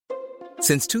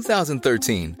Since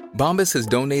 2013, Bombas has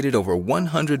donated over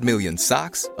 100 million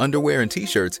socks, underwear, and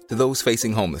T-shirts to those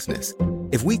facing homelessness.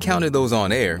 If we counted those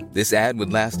on air, this ad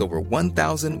would last over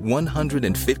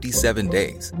 1,157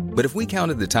 days. But if we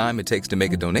counted the time it takes to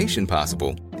make a donation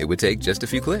possible, it would take just a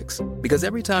few clicks. Because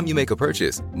every time you make a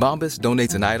purchase, Bombas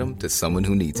donates an item to someone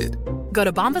who needs it. Go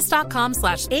to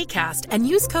bombas.com/ACAST and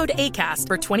use code ACAST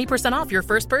for 20% off your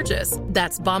first purchase.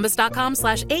 That's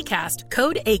bombas.com/ACAST,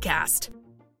 code ACAST.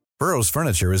 Burrow's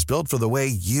furniture is built for the way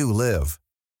you live.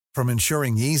 From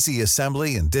ensuring easy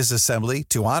assembly and disassembly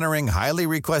to honoring highly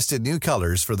requested new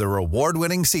colors for their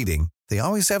award-winning seating, they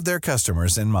always have their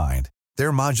customers in mind.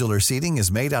 Their modular seating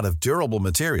is made out of durable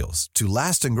materials to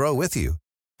last and grow with you.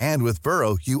 And with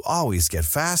Burrow, you always get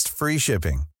fast, free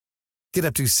shipping. Get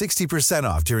up to 60%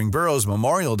 off during Burrow's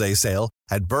Memorial Day sale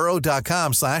at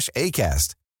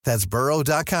burrow.com/ACAST. That's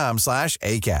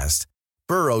burrow.com/ACAST.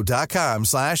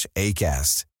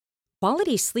 burrow.com/ACAST.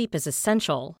 Quality sleep is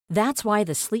essential. That's why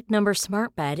the Sleep Number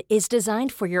Smart Bed is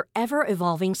designed for your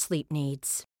ever-evolving sleep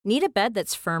needs. Need a bed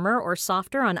that's firmer or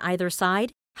softer on either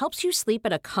side? Helps you sleep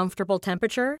at a comfortable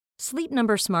temperature? Sleep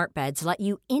Number Smart Beds let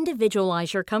you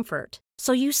individualize your comfort,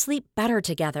 so you sleep better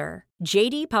together.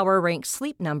 J.D. Power ranks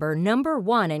Sleep Number number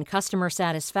 1 in customer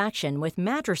satisfaction with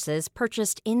mattresses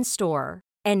purchased in-store.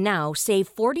 And now, save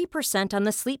 40% on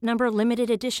the Sleep Number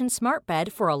Limited Edition Smart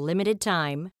Bed for a limited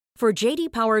time. For J.D.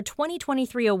 Power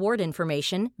 2023 award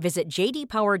information, visit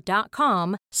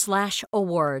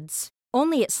jdpower.com/awards.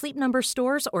 Only at Sleep Number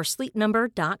stores or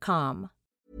sleepnumber.com.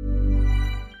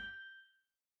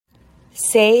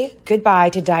 Say goodbye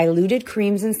to diluted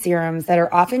creams and serums that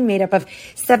are often made up of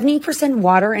 70%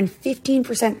 water and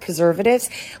 15% preservatives,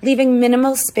 leaving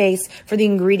minimal space for the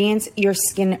ingredients your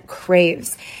skin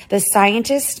craves. The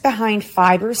scientists behind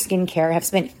Fiber Skincare have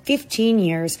spent 15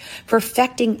 years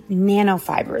perfecting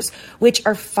nanofibers, which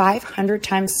are 500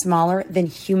 times smaller than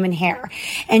human hair.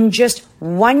 And just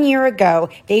 1 year ago,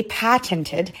 they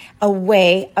patented a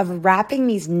way of wrapping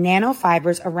these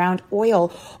nanofibers around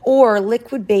oil or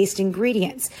liquid-based ingredients.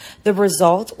 The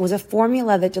result was a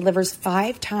formula that delivers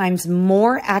 5 times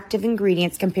more active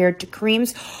ingredients compared to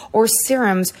creams or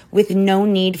serums with no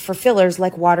need for fillers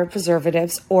like water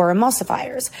preservatives or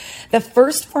emulsifiers. The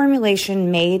first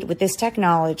formulation made with this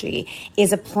technology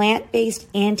is a plant-based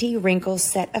anti-wrinkle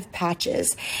set of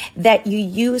patches that you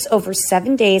use over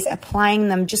 7 days, applying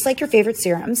them just like your favorite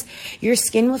serums. Your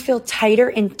skin will feel tighter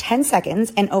in 10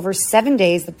 seconds, and over 7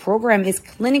 days, the program is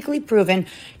clinically proven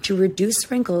to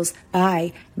reduce wrinkles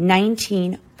by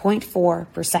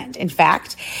 19.4%. In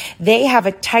fact, they have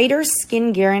a tighter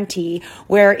skin guarantee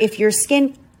where if your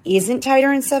skin isn't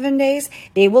tighter in 7 days,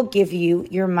 they will give you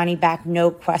your money back,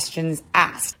 no questions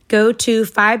asked. Go to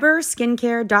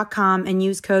fiberskincare.com and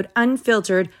use code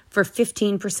UNFILTERED for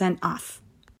 15% off.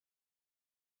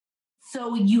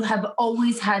 So you have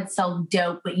always had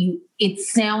self-doubt, but it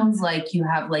sounds like you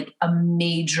have like a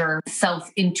major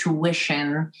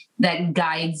self-intuition that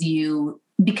guides you.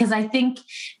 Because I think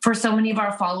for so many of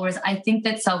our followers, I think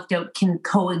that self-doubt can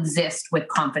coexist with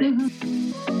confidence.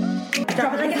 Mm-hmm.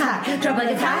 Drop it like it's hot. Drop it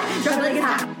like it's hot. Drop it like it's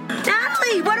hot.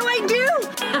 Natalie, what do I do?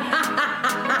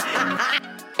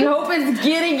 I hope it's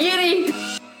giddy.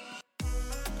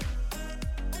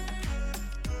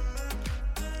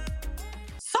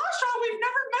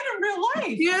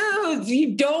 Dude,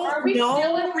 you don't Are we know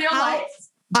still in real life?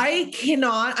 I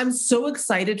cannot. I'm so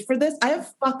excited for this. I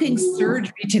have fucking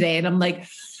surgery today. And I'm like,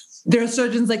 there are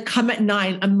surgeons like, come at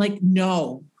 9. I'm like,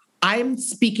 no, I'm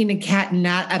speaking to Kat and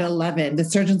Nat at 11. The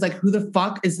surgeon's like, who the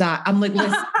fuck is that? I'm like,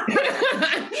 listen.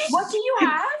 What do you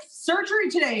have? Surgery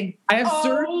today. I have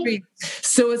surgery.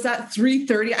 So it's at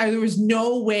 3:30. There was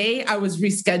no way I was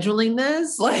rescheduling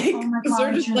this. Like, the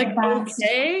surgeon's like,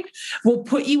 okay, we'll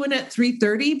put you in at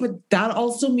 3:30, but that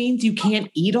also means you can't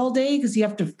eat all day because you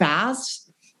have to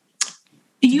fast.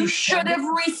 You should have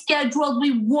rescheduled.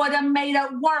 We would have made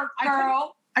it work,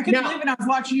 girl. I couldn't believe it. I was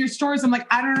watching your stories. I'm like,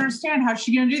 I don't understand. How's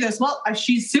she going to do this? Well,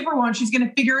 she's Superwoman. She's going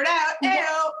to figure it out.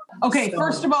 Okay,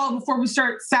 first of all, before we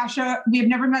start, Sasha, we have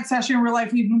never met Sasha in real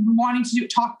life. We've been wanting to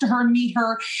talk to her, meet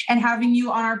her, and having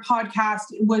you on our podcast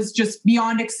was just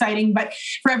beyond exciting. But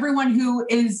for everyone who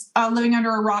is living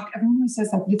under a rock, everyone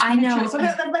says that. I know.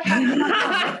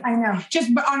 I know.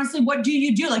 But honestly, what do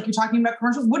you do? Like, you're talking about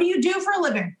commercials. What do you do for a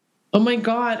living? Oh my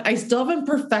God. I still haven't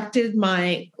perfected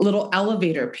my little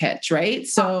elevator pitch, right?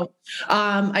 So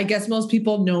I guess most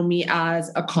people know me as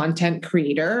a content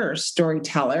creator or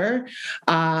storyteller,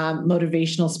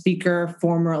 motivational speaker,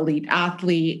 former elite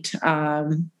athlete,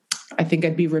 I think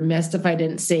I'd be remiss if I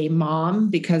didn't say mom,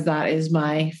 because that is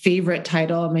my favorite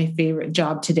title and my favorite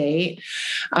job to date.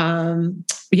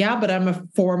 But I'm a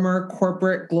former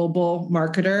corporate global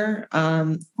marketer,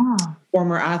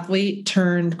 former athlete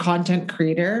turned content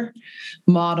creator,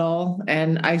 model.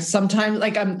 And I sometimes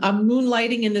I'm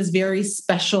moonlighting in this very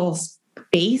special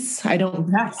space. I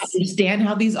don't understand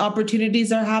how these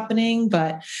opportunities are happening,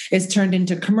 but it's turned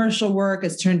into commercial work.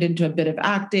 It's turned into a bit of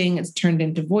acting. It's turned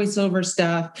into voiceover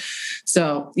stuff.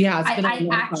 So yeah, I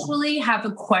actually have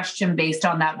a question based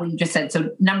on that, what you just said.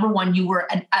 So number one, you were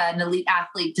an elite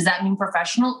athlete. Does that mean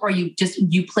professional, or you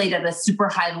played at a super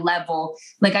high level?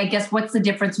 Like, I guess, what's the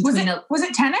difference between was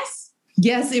it tennis?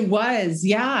 Yes, it was.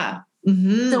 Yeah.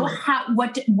 Mm-hmm. So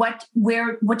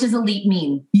what does elite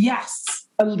mean? Yes.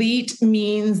 Elite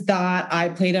means that I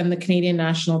played on the Canadian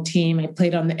national team. I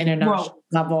played on the international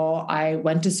level. I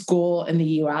went to school in the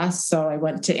US. So I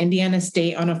went to Indiana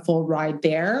State on a full ride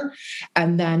there,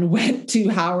 and then went to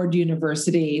Howard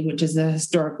University, which is a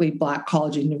historically Black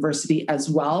college university as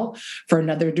well, for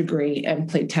another degree, and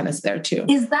played tennis there too.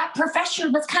 Is that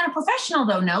professional? That's kind of professional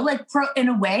though, no? Like pro in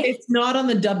a way? It's not on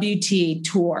the WTA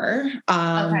tour,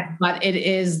 but it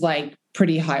is like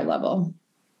pretty high level.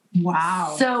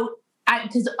 Wow. So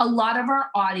because a lot of our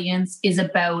audience is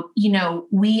about,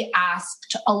 we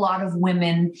asked a lot of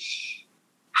women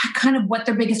kind of what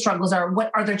their biggest struggles are, what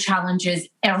are their challenges,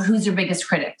 or who's their biggest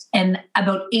critic. And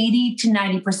about 80 to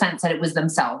 90% said it was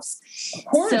themselves. Of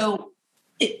course. So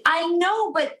I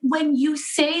know, but when you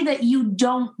say that you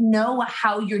don't know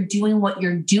how you're doing what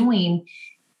you're doing,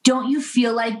 don't you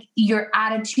feel like your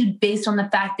attitude based on the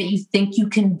fact that you think you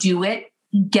can do it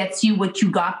gets you what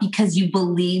you got because you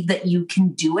believe that you can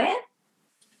do it?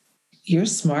 You're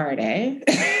smart, eh?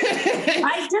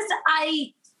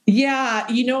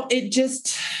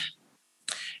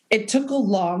 It took a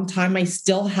long time. I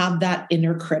still have that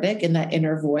inner critic and that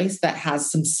inner voice that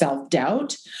has some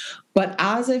self-doubt. But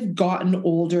as I've gotten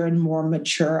older and more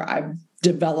mature, I've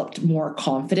developed more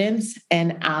confidence.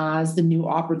 And as the new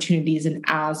opportunities and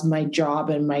as my job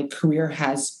and my career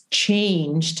has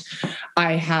changed,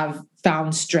 I have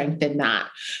found strength in that.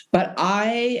 But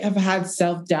I have had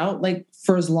self-doubt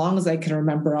for as long as I can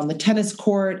remember, on the tennis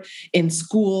court, in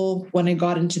school, when I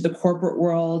got into the corporate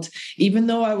world. Even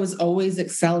though I was always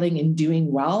excelling and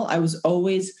doing well, I was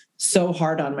always so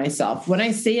hard on myself. When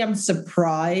I say I'm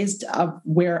surprised of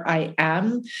where I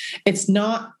am, it's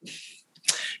not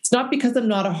because I'm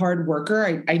not a hard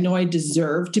worker. I know I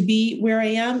deserve to be where I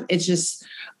am. It's just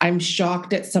I'm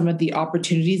shocked at some of the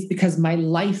opportunities because my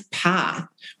life path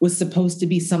was supposed to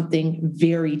be something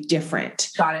very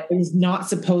different. Got it. It was not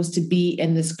supposed to be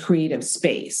in this creative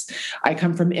space. I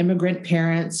come from immigrant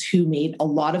parents who made a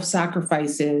lot of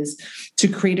sacrifices to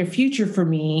create a future for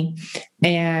me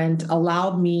and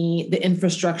allowed me the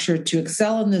infrastructure to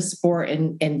excel in this sport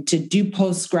and to do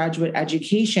postgraduate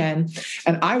education.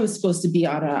 And I was supposed to be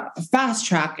on a fast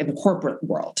track in the corporate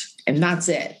world, and that's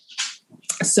it.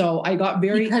 So I got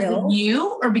very because ill. Of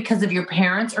you, or because of your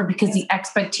parents, or because the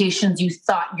expectations you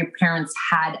thought your parents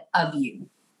had of you?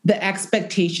 The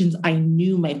expectations I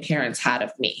knew my parents had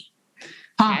of me.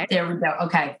 Okay? There we go.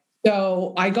 Okay.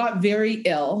 So I got very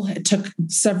ill. It took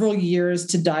several years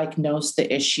to diagnose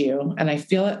the issue. And I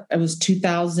feel it was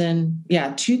 2000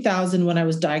 when I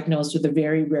was diagnosed with a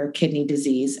very rare kidney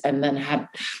disease, and then had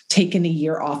taken a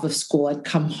year off of school. I'd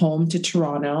come home to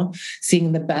Toronto,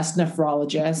 seeing the best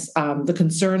nephrologist. The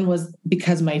concern was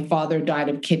because my grandfather died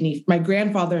of kidney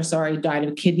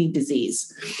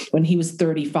disease when he was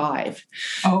 35.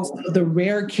 Oh, so the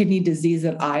rare kidney disease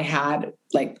that I had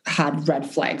red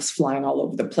flags flying all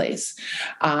over the place.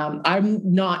 I'm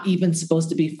not even supposed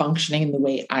to be functioning in the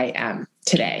way I am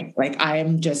today. I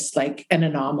am just an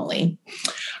anomaly.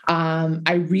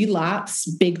 I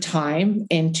relapsed big time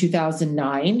in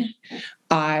 2009.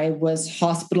 I was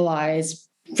hospitalized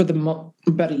for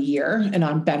about a year and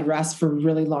on bed rest for a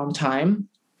really long time.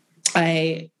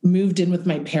 I moved in with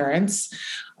my parents.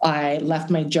 I left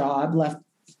my job,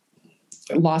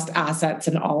 lost assets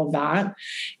and all of that.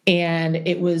 And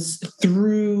it was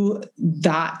through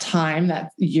that time,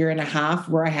 that year and a half,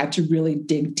 where I had to really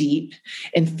dig deep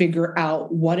and figure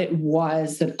out what it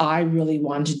was that I really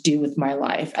wanted to do with my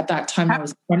life. At that time, I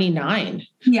was 29.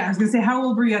 Yeah, I was going to say, how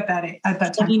old were you at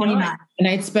that time? 29. And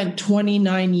I'd spent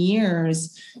 29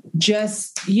 years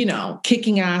just,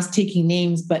 kicking ass, taking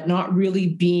names, but not really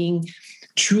being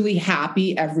truly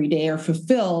happy every day or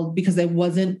fulfilled, because I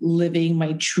wasn't living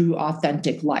my true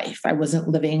authentic life. I wasn't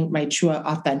living my true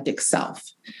authentic self.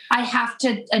 I have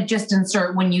to just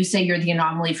insert, when you say you're the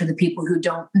anomaly, for the people who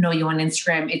don't know you on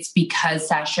Instagram, it's because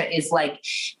Sasha is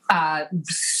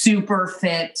super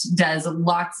fit, does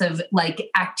lots of like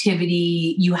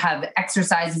activity. You have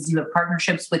exercises, you have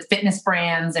partnerships with fitness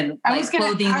brands and clothing lines. I was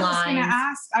going to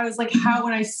ask, I was like, how,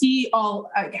 when I see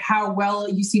how well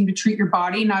you seem to treat your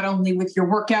body, not only with your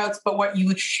workouts, but what you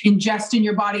ingest in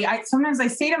your body. Sometimes I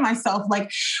say to myself, like,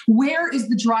 where is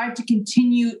the drive to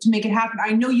continue to make it happen?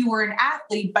 I know you were an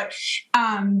athlete, but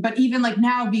even like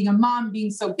now being a mom,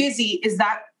 being so busy,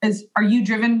 are you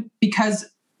driven because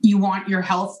you want your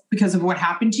health because of what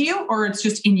happened to you, or it's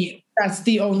just in you? That's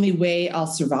the only way I'll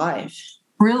survive.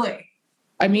 Really?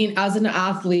 I mean, as an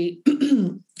athlete,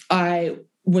 I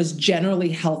was generally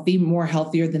healthy, more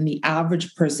healthier than the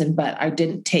average person, but I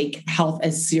didn't take health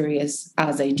as serious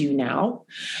as I do now.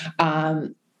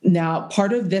 Now,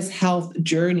 part of this health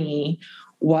journey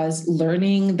was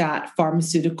learning that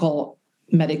pharmaceutical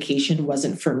medication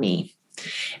wasn't for me.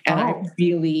 And I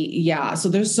really, so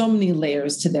there's so many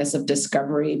layers to this of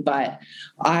discovery, but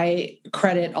I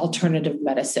credit alternative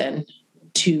medicine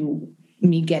to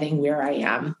me getting where I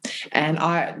am. And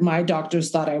my doctors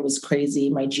thought I was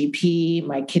crazy. My GP,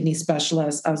 my kidney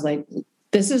specialist, I was like,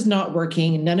 this is not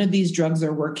working. None of these drugs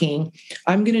are working.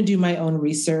 I'm going to do my own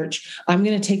research. I'm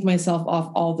going to take myself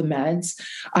off all the meds.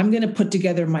 I'm going to put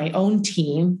together my own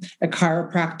team, a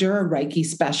chiropractor, a Reiki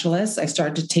specialist. I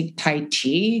started to take Tai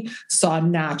Chi, saw a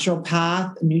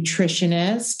naturopath, a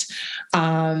nutritionist.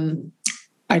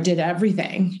 I did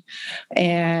everything.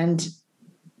 And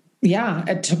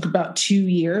it took about 2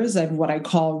 years of what I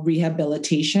call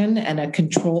rehabilitation and a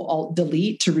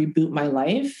Control-Alt-Delete to reboot my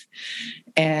life.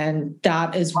 And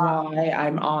that is why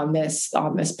I'm on this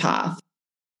path.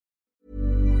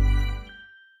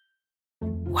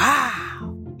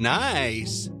 Wow.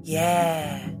 Nice.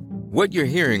 Yeah. What you're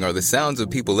hearing are the sounds of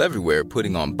people everywhere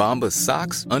putting on Bombas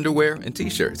socks, underwear, and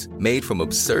T-shirts made from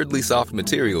absurdly soft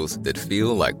materials that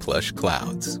feel like plush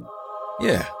clouds.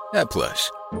 Yeah, that plush.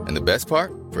 And the best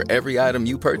part? For every item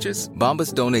you purchase,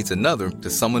 Bombas donates another to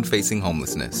someone facing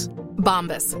homelessness.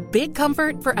 Bombas. Big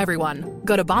comfort for everyone.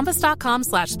 Go to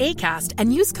bombas.com/ACAST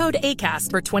and use code ACAST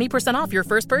for 20% off your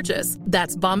first purchase.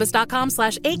 That's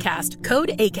bombas.com/ACAST, code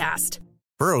ACAST.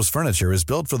 Burrow's furniture is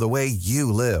built for the way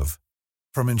you live.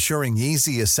 From ensuring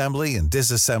easy assembly and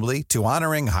disassembly to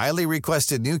honoring highly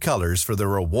requested new colors for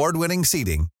their award-winning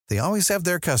seating, they always have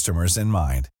their customers in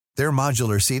mind. Their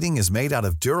modular seating is made out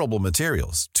of durable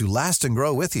materials to last and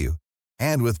grow with you.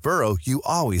 And with Burrow, you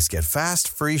always get fast,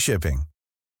 free shipping.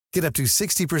 Get up to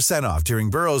 60% off during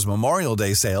Burrow's Memorial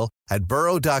Day sale at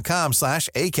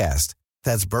burrow.com/ACAST.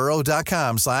 That's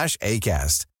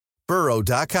burrow.com/ACAST.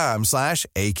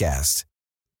 burrow.com/ACAST.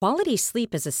 Quality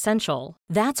sleep is essential.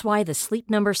 That's why the Sleep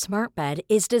Number Smart Bed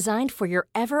is designed for your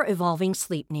ever-evolving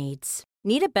sleep needs.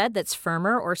 Need a bed that's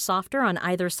firmer or softer on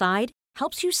either side?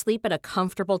 Helps you sleep at a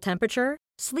comfortable temperature?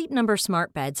 Sleep Number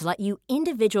Smart Beds let you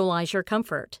individualize your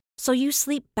comfort, so you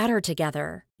sleep better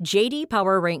together. J.D.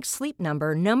 Power ranks Sleep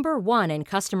Number number 1 in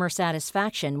customer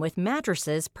satisfaction with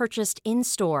mattresses purchased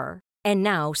in-store. And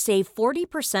now, save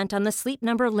 40% on the Sleep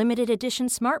Number Limited Edition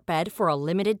Smart Bed for a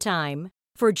limited time.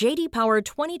 For J.D. Power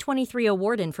 2023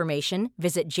 award information,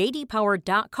 visit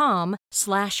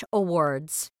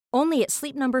jdpower.com/awards. Only at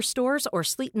Sleep Number stores or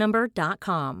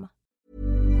sleepnumber.com.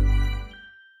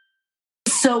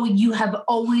 So you have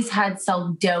always had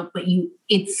self-doubt, but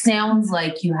it sounds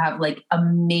like you have like a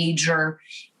major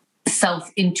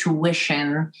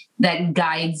self-intuition that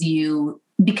guides you.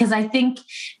 Because I think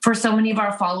for so many of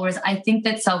our followers, I think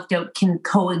that self-doubt can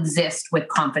coexist with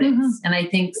confidence. And I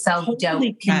think self-doubt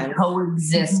can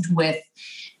coexist with,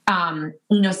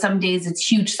 some days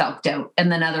it's huge self-doubt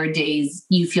and then other days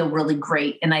you feel really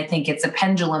great. And I think it's a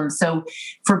pendulum. So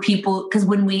for people, because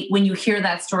when you hear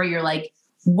that story, you're like,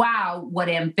 wow, what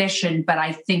ambition. But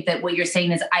I think that what you're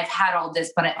saying is I've had all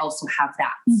this, but I also have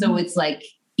that. Mm-hmm. So it's like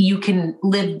you can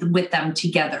live with them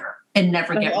together and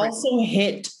never get rid of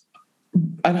them.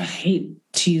 I hate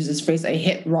to use this phrase, I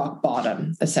hit rock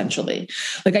bottom, essentially.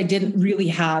 Like I didn't really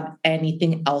have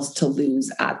anything else to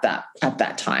lose at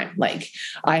that time. Like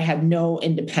I had no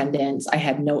independence. I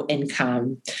had no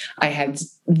income. I had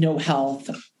no health.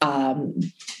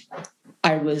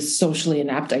 I was socially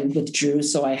inept. I withdrew,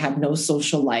 so I had no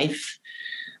social life.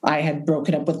 I had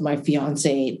broken up with my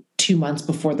fiance 2 months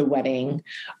before the wedding.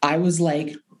 I was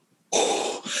like,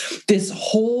 this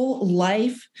whole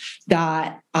life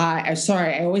that I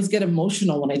always get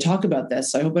emotional when I talk about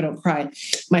this, so I hope I don't cry.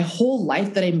 My whole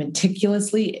life that I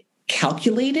meticulously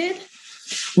calculated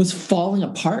was falling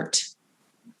apart.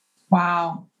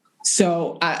 Wow.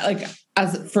 So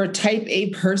for a type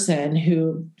A person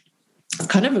who is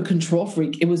kind of a control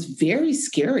freak, it was very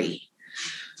scary.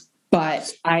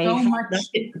 But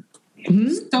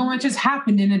So much has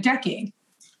happened in a decade.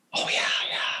 Oh yeah.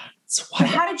 But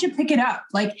how did you pick it up?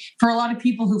 Like for a lot of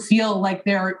people who feel like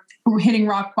they're hitting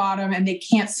rock bottom and they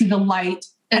can't see the light,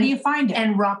 how do you find it?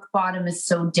 And rock bottom is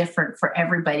so different for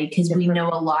everybody because we know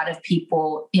a lot of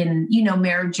people in,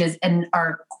 marriages and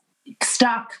are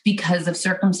stuck because of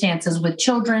circumstances with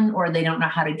children, or they don't know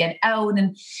how to get out.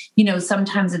 And,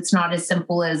 sometimes it's not as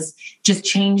simple as just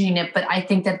changing it. But I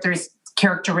think that there's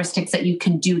characteristics that you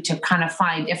can do to kind of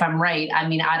find, if I'm right. I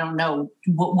mean, I don't know.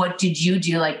 What did you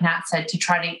do, like Nat said, to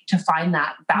try to find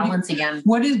that balance again?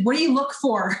 What do you look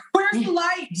for? Where's the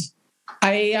light?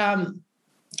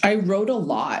 I wrote a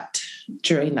lot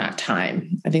during that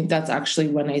time. I think that's actually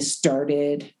when I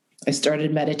started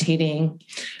meditating.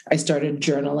 I started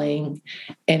journaling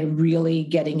and really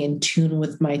getting in tune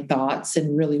with my thoughts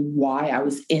and really why I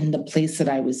was in the place that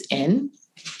I was in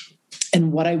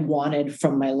and what I wanted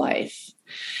from my life.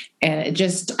 And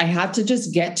I had to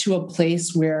just get to a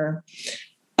place where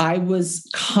I was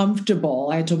comfortable.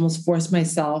 I had to almost force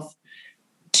myself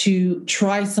to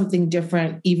try something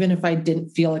different, even if I didn't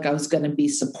feel like I was going to be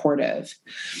supportive.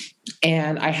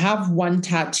 And I have one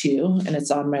tattoo and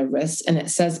it's on my wrist and it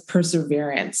says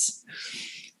perseverance.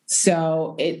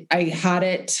 So I had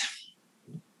it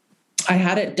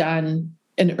done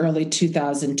in early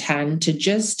 2010 to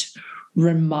just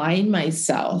remind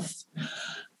myself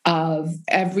of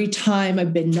every time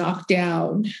I've been knocked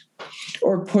down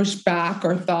or pushed back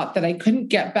or thought that I couldn't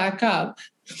get back up,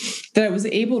 that I was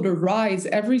able to rise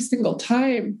every single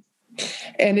time.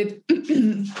 And it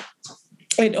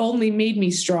only made me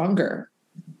stronger.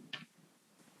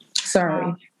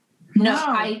 Sorry. No,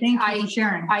 thank you for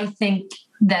sharing. I think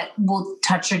that will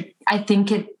touch it. I think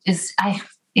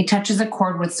it touches a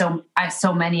chord with so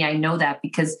many. I know that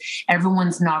because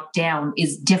everyone's knocked down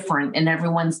is different and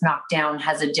everyone's knocked down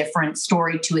has a different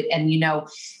story to it. And,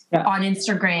 on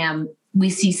Instagram, we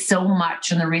see so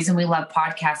much. And the reason we love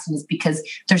podcasting is because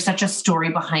there's such a story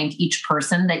behind each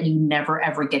person that you never,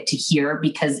 ever get to hear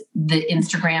because the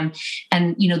Instagram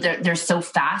and, they're so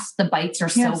fast. The bites are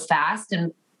so fast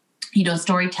and,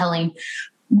 storytelling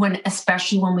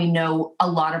especially when we know a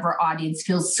lot of our audience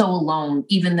feels so alone,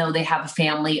 even though they have a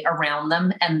family around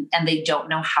them and they don't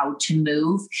know how to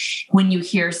move. When you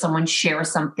hear someone share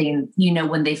something,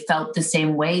 when they felt the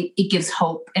same way, it gives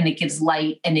hope and it gives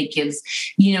light and it gives,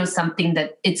 something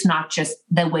that it's not just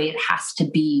the way it has to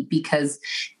be, because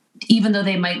even though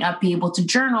they might not be able to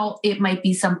journal, it might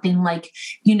be something like,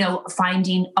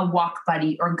 finding a walk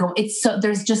buddy or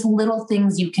there's just little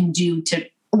things you can do to.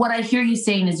 What I hear you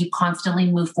saying is you constantly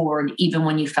move forward, even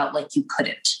when you felt like you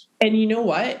couldn't. And you know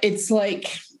what? It's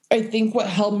like, I think what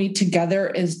held me together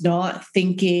is not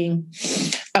thinking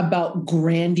about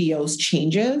grandiose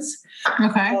changes.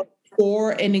 Okay.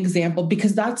 Or an example,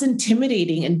 because that's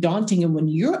intimidating and daunting. And when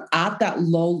you're at that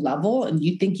low level and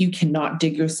you think you cannot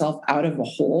dig yourself out of a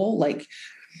hole, like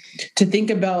to think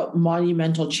about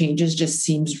monumental changes just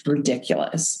seems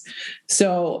ridiculous.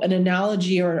 So an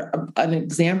analogy or an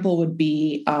example would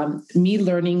be me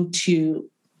learning to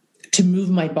move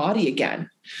my body again.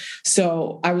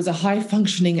 So I was a high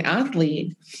functioning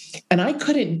athlete and I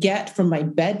couldn't get from my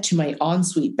bed to my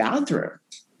ensuite bathroom.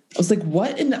 I was like,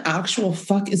 what in the actual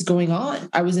fuck is going on?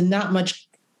 I was in that much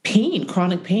pain,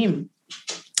 chronic pain.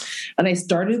 And I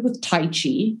started with Tai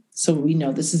Chi. So we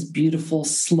know this is beautiful,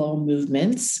 slow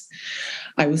movements.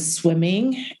 I was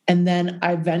swimming. And then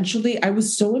I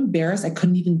was so embarrassed, I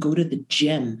couldn't even go to the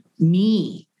gym.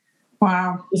 Me.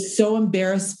 Wow. I was so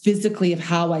embarrassed physically of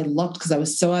how I looked because I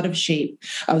was so out of shape.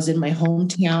 I was in my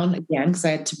hometown again because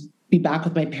I had to be back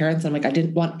with my parents. I'm like, I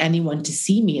didn't want anyone to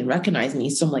see me and recognize me.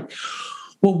 So I'm like,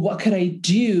 well, what could I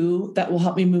do that will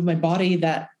help me move my body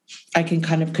that I can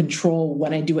kind of control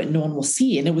when I do it, no one will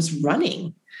see? And it was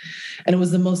running. And it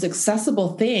was the most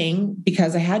accessible thing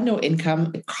because I had no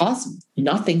income. It costs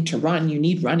nothing to run. You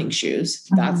need running shoes.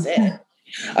 That's it.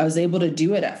 I was able to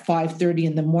do it at 5:30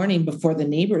 in the morning before the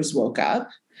neighbors woke up.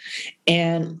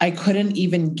 And I couldn't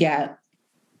even get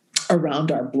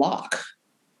around our block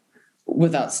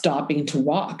without stopping to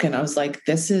walk. And I was like,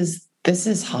 this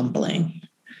is humbling.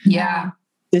 Yeah.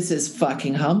 This is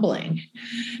fucking humbling.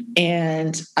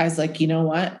 And I was like, you know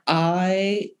what?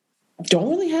 I don't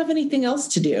really have anything else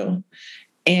to do.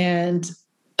 And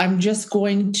I'm just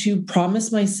going to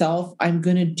promise myself I'm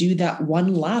going to do that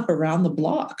one lap around the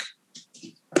block.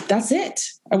 That's it.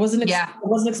 I wasn't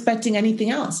expecting anything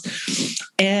else.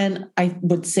 And I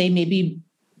would say maybe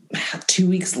 2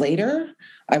 weeks later,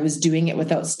 I was doing it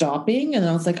without stopping. And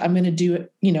I was like, I'm going to do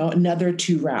it, another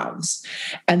 2 rounds.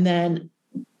 And then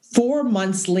 4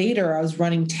 months later, I was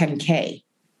running 10K.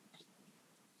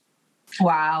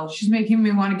 Wow. She's making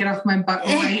me want to get off my butt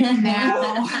right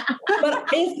now. But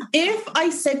if I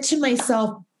said to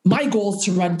myself, my goal is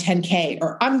to run 10K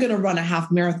or I'm going to run a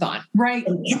half marathon, right?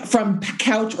 From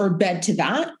couch or bed to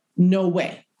that, no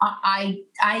way. I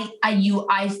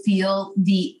feel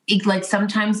like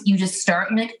sometimes you just start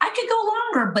and you're like, I could go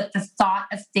longer, but the thought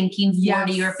of thinking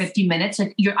 40 or 50 minutes,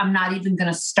 like I'm not even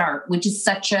going to start, which is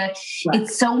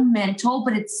it's so mental,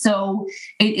 but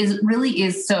really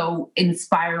is so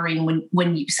inspiring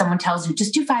when someone tells you,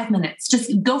 just do 5 minutes,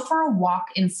 just go for a walk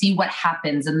and see what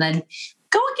happens. And then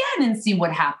go again and see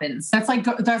what happens.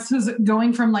 That's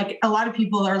going from like, a lot of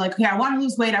people are like, okay, I want to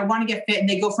lose weight. I want to get fit. And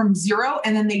they go from 0.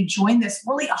 And then they join this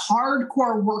really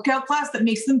hardcore workout class that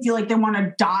makes them feel like they want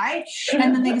to die.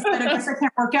 And then they decide, I guess I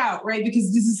can't work out, right?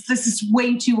 Because this is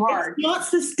way too hard. It's not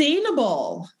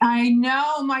sustainable. I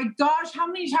know. My gosh, how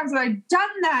many times have I done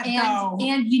that?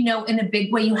 And in a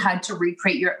big way, you had to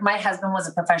recreate my husband was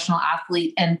a professional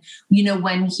athlete. And,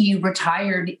 when he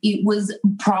retired, it was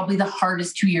probably the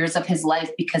hardest 2 years of his life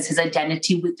because his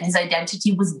identity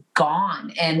was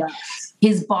gone, and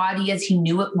his body as he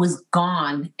knew it was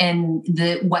gone. And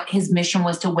what his mission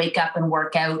was to wake up and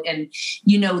work out, and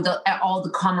all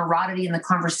the camaraderie and the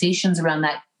conversations around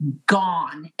that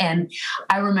gone. And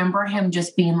I remember him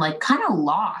just being like kind of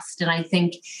lost. And I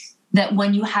think that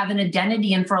when you have an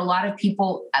identity, and for a lot of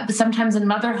people, sometimes in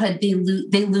motherhood, they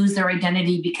lose their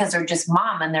identity because they're just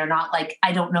mom, and they're not like,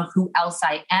 I don't know who else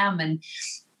I am. And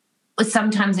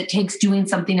sometimes it takes doing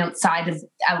something outside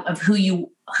of who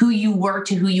you were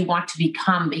to who you want to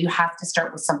become, but you have to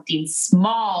start with something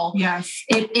small. Yes.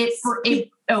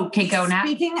 Okay, go now.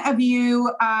 Speaking of you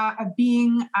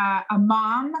being a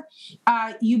mom,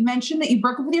 you mentioned that you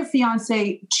broke up with your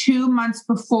fiance 2 months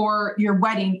before your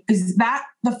wedding. Is that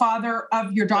the father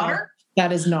of your daughter? No,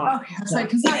 that is not. Okay, I was like,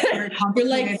 because that's very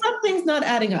complicated. You're like, something's not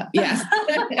adding up. Yes.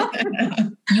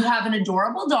 You have an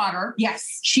adorable daughter.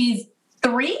 Yes. She's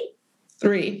 3.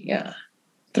 3, yeah.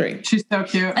 3. She's so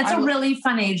cute. That's a really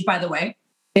fun age, by the way.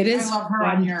 It is. I love her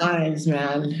on your times,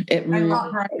 man. I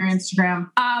love her on your Instagram.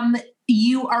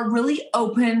 You are really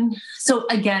open. So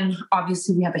again,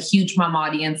 obviously we have a huge mom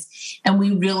audience, and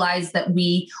we realize that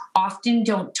we often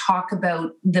don't talk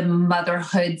about the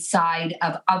motherhood side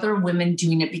of other women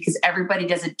doing it because everybody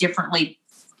does it differently.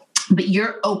 But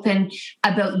you're open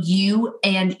about you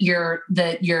and your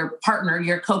partner,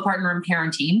 your co-partner in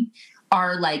parenting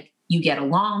are like, you get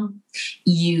along,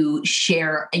 you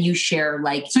share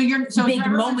like big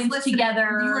moments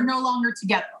together. You are no longer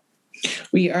together.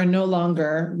 We are no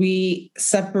longer. We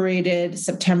separated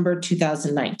September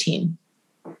 2019.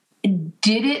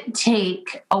 Did it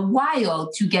take a while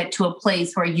to get to a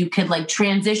place where you could like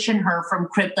transition her from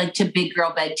crib like to big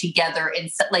girl bed together?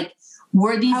 And like,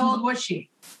 were these? How old was she?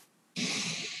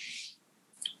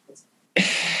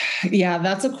 Yeah,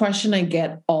 that's a question I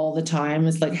get all the time.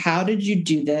 It's like, how did you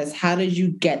do this? How did you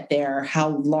get there? How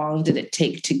long did it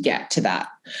take to get to that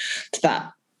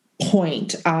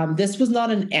point? This was not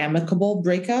an amicable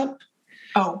breakup.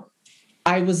 Oh,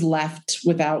 I was left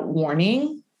without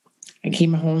warning. I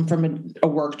came home from a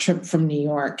work trip from New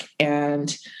York,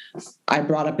 and I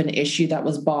brought up an issue that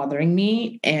was bothering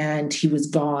me, and he was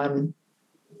gone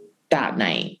that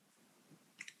night.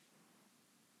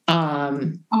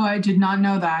 I did not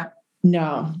know that.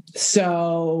 No.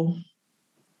 So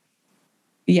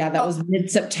yeah, that was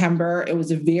mid-September. It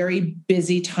was a very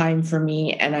busy time for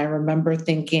me. And I remember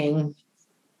thinking,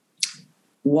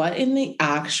 what in the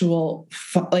actual,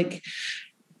 I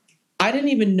didn't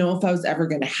even know if I was ever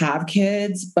going to have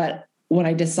kids, but when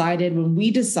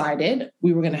we decided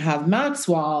we were going to have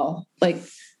Maxwell, like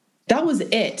that was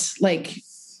it. Like,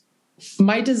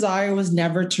 my desire was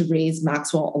never to raise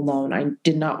Maxwell alone. I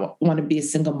did not want to be a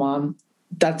single mom.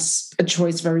 That's a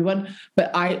choice for everyone. But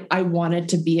I wanted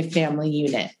to be a family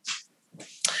unit.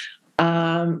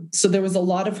 So there was a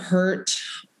lot of hurt,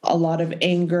 a lot of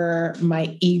anger.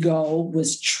 My ego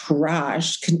was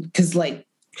trashed because like,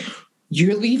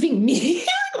 you're leaving me?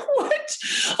 What?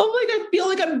 I'm like, I feel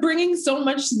like I'm bringing so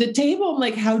much to the table. I'm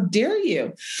like, how dare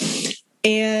you?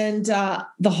 And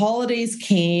the holidays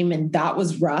came, and that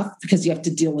was rough because you have to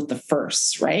deal with the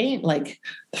firsts, right? Like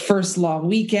the first long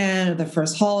weekend or the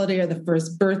first holiday or the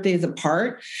first birthday is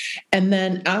apart. And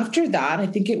then after that, I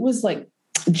think it was like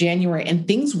January, and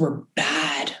things were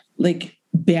bad, like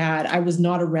bad. I was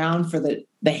not around for the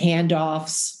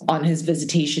handoffs on his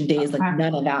visitation days, like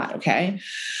none of that. Okay.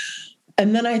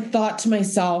 And then I thought to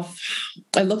myself,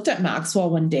 I looked at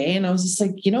Maxwell one day and I was just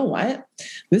like, you know what?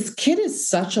 This kid is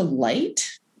such a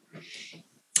light.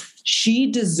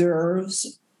 She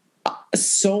deserves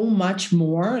so much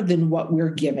more than what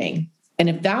we're giving. And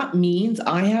if that means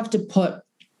I have to put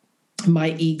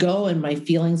my ego and my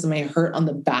feelings and my hurt on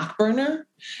the back burner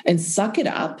and suck it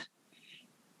up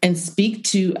and speak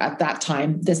to, at that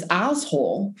time, this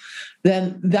asshole,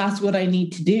 then that's what I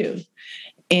need to do.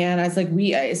 And I said,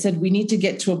 we need to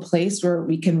get to a place where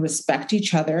we can respect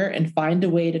each other and find a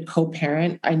way to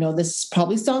co-parent. I know this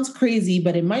probably sounds crazy,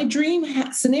 but in my dream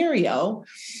scenario,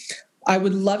 I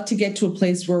would love to get to a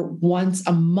place where once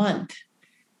a month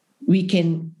we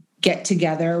can get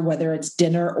together, whether it's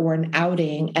dinner or an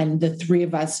outing, and the three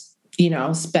of us,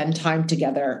 spend time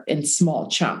together in small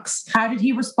chunks. How did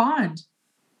he respond?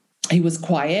 He was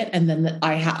quiet. And then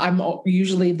I'm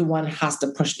usually the one who has to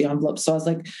push the envelope. So I was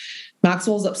like,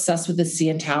 Maxwell's obsessed with the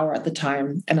CN Tower at the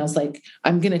time. And I was like,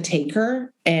 I'm going to take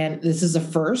her. And this is a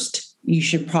first. You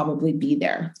should probably be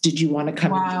there. Did you want to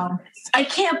come? Wow. I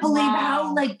can't believe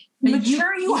how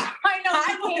mature you are. I know.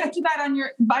 I can't do that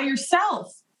by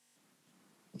yourself.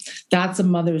 That's a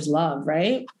mother's love,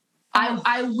 right? I'm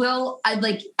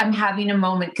having a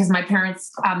moment because my parents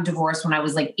divorced when I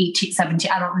was like 18, 17.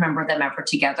 I don't remember them ever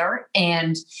together.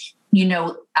 And,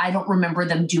 I don't remember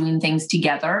them doing things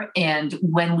together. And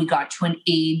when we got to an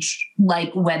age,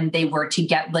 like when they were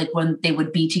together, like when they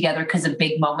would be together because of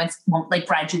big moments, like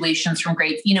graduations from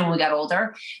grades, when we got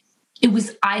older,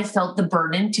 I felt the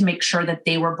burden to make sure that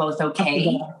they were both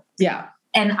okay. Yeah.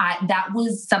 And that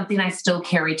was something I still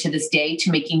carry to this day, to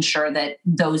making sure that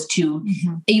those two,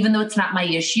 even though it's not my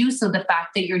issue. So the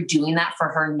fact that you're doing that for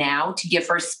her now, to give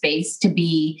her space to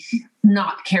be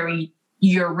not carry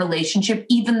your relationship,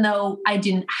 even though I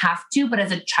didn't have to, but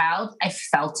as a child, I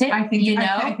felt it. I think,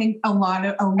 I think a lot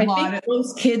of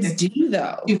most kids do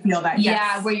though. You feel that. Yeah.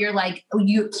 Yes. Where you're like,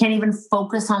 you can't even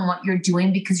focus on what you're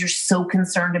doing because you're so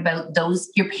concerned about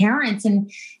your parents,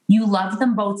 and you love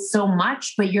them both so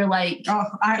much, but you're like,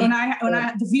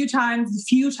 the few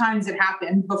times it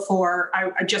happened before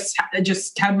I just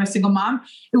had my single mom,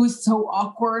 it was so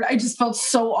awkward. I just felt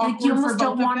so awkward. Like you almost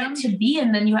don't want it to be.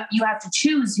 And then you have to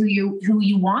choose who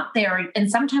you want there.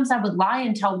 And sometimes I would lie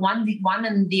and tell one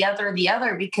and the other,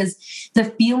 because the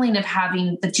feeling of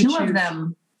having the two of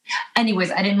them. Anyways,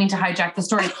 I didn't mean to hijack the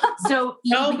story. So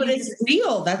no, but it's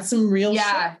real. That's some real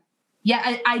shit.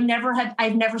 Yeah, I've never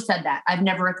said that. I've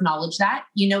never acknowledged that,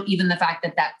 even the fact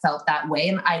that felt that way.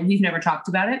 And we've never talked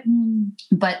about it,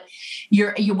 but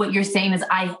what you're saying is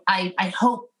I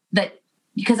hope that,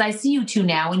 because I see you two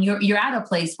now and you're at a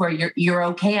place where you're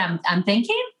okay. I'm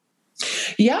thinking.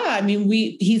 Yeah. I mean,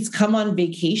 he's come on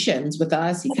vacations with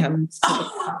us. He comes to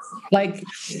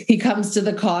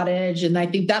the cottage. And I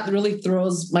think that really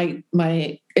throws my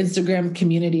Instagram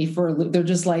community for a loop. They're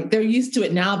just like, they're used to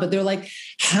it now, but they're like,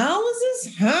 how is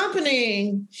this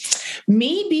happening?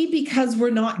 Maybe because we're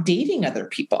not dating other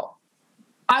people.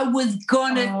 I was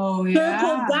gonna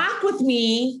circle back with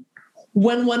me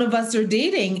when one of us are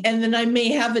dating, and then I may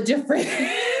have a different.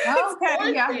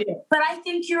 Okay. Yeah. But I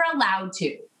think you're allowed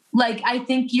to. Like, I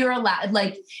think you're allowed,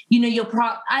 like,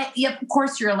 of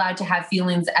course you're allowed to have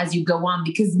feelings as you go on,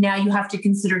 because now you have to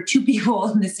consider two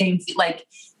people in the same, like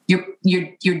your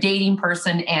dating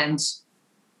person and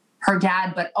her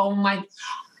dad. But oh my,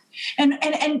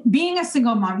 and being a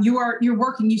single mom, you're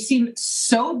working, you seem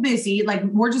so busy. Like,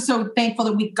 we're just so thankful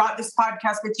that we got this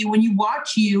podcast with you. When we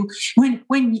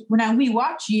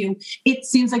watch you, it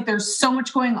seems like there's so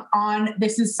much going on.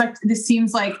 This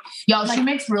seems like, she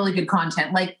makes really good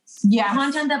content. Like,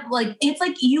 content that, like, it's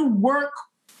like you work,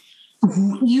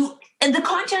 and the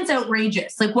content's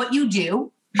outrageous. Like what you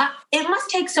do, it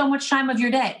must take so much time of your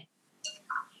day.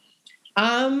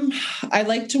 I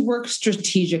like to work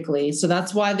strategically. So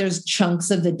that's why there's chunks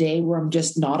of the day where I'm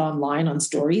just not online on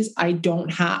stories.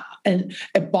 And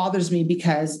it bothers me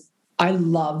because I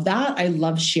love that. I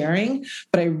love sharing,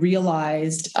 but I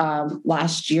realized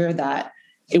last year that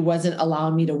it wasn't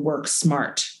allowing me to work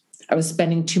smart. I was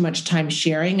spending too much time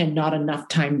sharing and not enough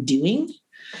time doing.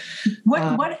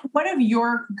 What of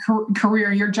your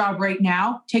career, your job right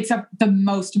now, takes up the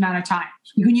most amount of time?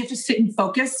 When you have to sit and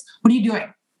focus, what are you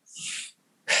doing?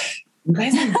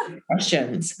 These are good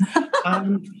questions.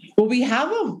 Well, we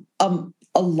have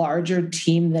a larger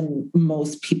team than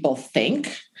most people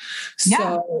think.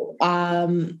 So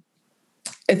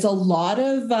it's a lot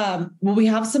of, we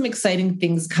have some exciting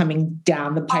things coming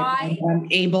down the pipeline. I'm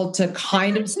able to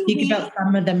kind of speak about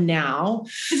some of them now.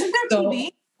 Isn't there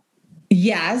TV?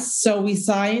 Yes. So we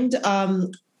signed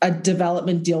a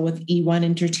development deal with E1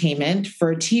 Entertainment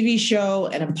for a TV show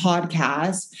and a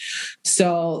podcast.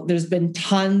 So there's been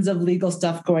tons of legal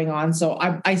stuff going on. So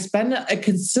I spend a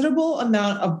considerable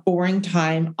amount of boring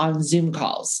time on Zoom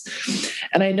calls.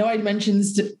 And I know I mentioned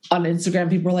this on Instagram.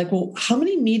 People are like, well, how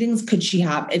many meetings could she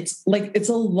have? It's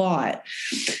a lot.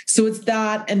 So it's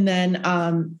that. And then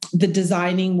the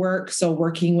designing work. So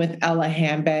working with Ella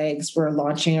Handbags, we're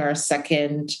launching our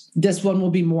second. This one will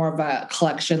be more of a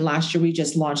collection. Last year, we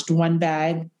just launched one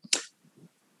bag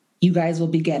you guys will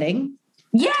be getting.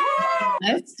 Yeah.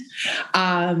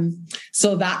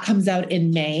 So that comes out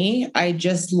in May. I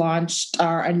just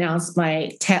announced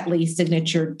my Tetley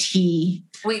signature tea.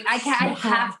 Wait, I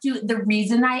have to. The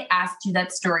reason I asked you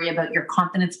that story about your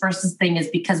confidence versus thing is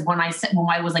because when I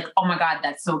was like, oh my God,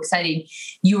 that's so exciting.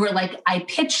 You were like, I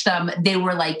pitched them. They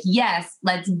were like, yes,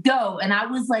 let's go. And I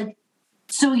was like,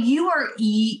 so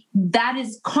that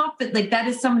is confident. Like that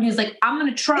is someone who's like, I'm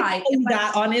going to try.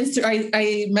 That on Instagram,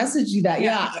 I messaged you that.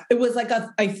 Yeah. It was like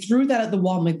I threw that at the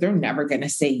wall. I'm like, they're never going to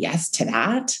say yes to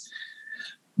that.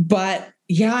 But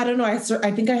yeah, I don't know.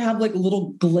 I think I have like little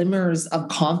glimmers of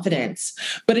confidence,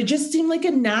 but it just seemed like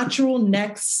a natural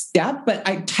next step. But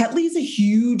Tetley is a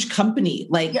huge company.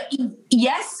 Like,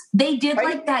 yes, they did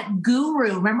like that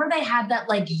guru. Remember they had that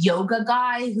like yoga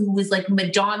guy who was like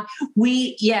Madonna.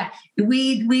 We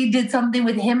did something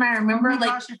with him. I remember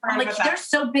they're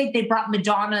so big. They brought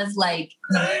Madonna's like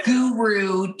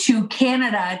guru to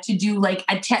Canada to do like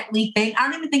a Tetley thing. I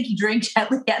don't even think he drank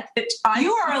Tetley at the time.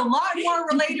 You are a lot more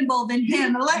relatable than him.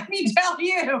 Let me tell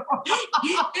you.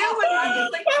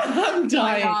 I'm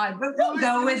dying. Oh but we'll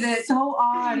go with it. So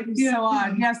odd. It was so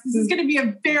odd. Yes, this is going to be a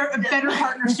better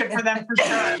partnership for them for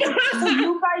sure. So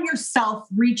you by yourself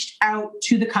reached out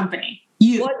to the company.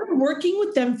 Well, I've been working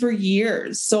with them for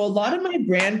years. So a lot of my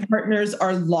brand partners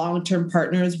are long-term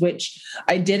partners, which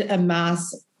I did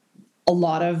amass a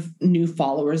lot of new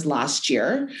followers last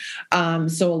year.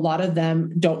 So a lot of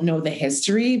them don't know the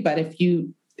history, but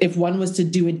if one was to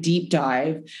do a deep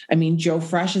dive, I mean, Joe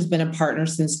Fresh has been a partner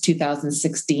since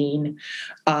 2016.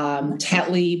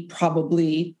 Tetley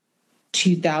probably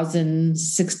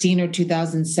 2016 or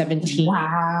 2017.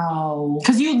 Wow.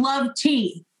 Because you love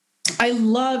tea. I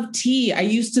love tea. I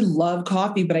used to love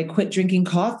coffee, but I quit drinking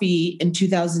coffee in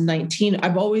 2019.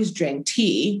 I've always drank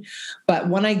tea, but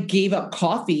when I gave up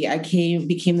coffee, I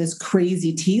became this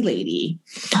crazy tea lady.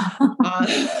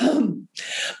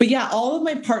 But yeah, all of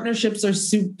my partnerships are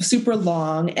super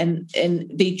long and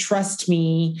they trust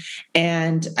me.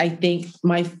 And I think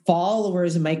my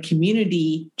followers and my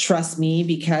community trust me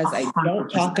because I don't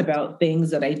talk about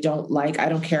things that I don't like. I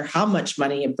don't care how much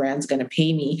money a brand's going to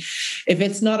pay me. If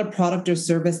it's not a product or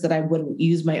service that I wouldn't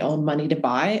use my own money to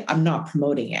buy, I'm not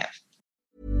promoting it.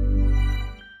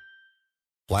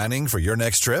 Planning for your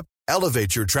next trip?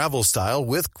 Elevate your travel style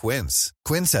with Quince.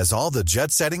 Quince has all the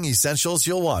jet-setting essentials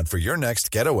you'll want for your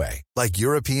next getaway, like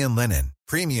European linen,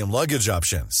 premium luggage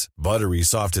options, buttery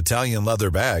soft Italian leather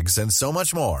bags, and so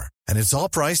much more. And it's all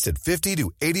priced at 50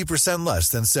 to 80% less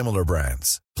than similar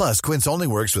brands. Plus, Quince only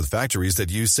works with factories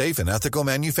that use safe and ethical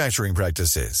manufacturing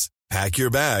practices. Pack your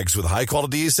bags with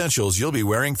high-quality essentials you'll be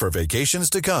wearing for vacations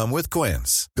to come with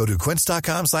Quince. Go to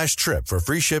quince.com/trip for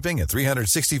free shipping and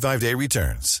 365-day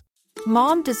returns.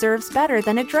 Mom deserves better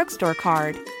than a drugstore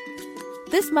card.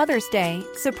 This Mother's Day,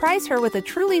 surprise her with a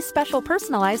truly special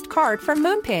personalized card from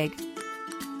Moonpig.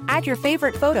 Add your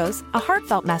favorite photos, a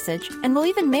heartfelt message, and we'll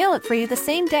even mail it for you the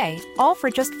same day, all for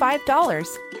just $5.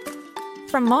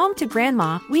 From mom to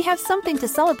grandma, we have something to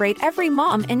celebrate every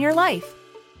mom in your life.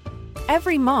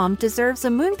 Every mom deserves a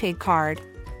Moonpig card.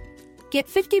 Get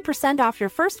 50% off your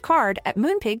first card at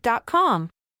Moonpig.com.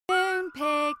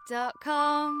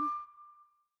 Moonpig.com.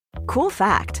 Cool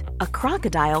fact, a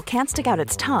crocodile can't stick out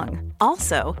its tongue.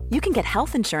 Also, you can get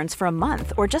health insurance for a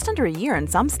month or just under a year in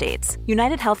some states.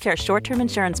 United Healthcare short-term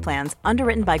insurance plans,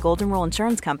 underwritten by Golden Rule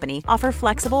Insurance Company, offer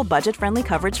flexible, budget-friendly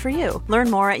coverage for you.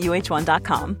 Learn more at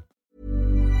UH1.com.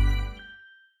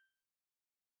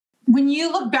 When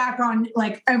you look back on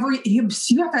like you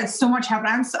have had so much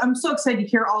happen. I'm so excited to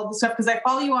hear all of this stuff because I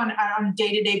follow you on a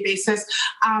day-to-day basis.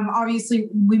 Obviously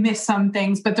we miss some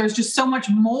things, but there's just so much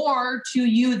more to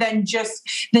you than just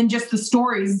the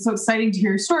stories. It's so exciting to hear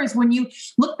your stories. When you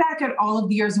look back at all of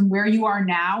the years and where you are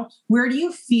now, where do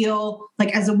you feel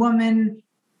like as a woman,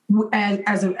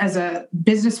 as a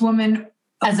businesswoman,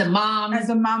 as a mom,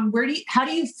 how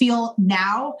do you feel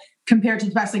now compared to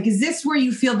the past? Like, is this where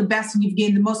you feel the best and you've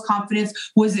gained the most confidence?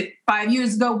 Was it 5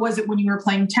 years ago? Was it when you were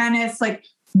playing tennis? Like,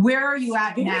 where are you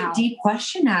at now? Deep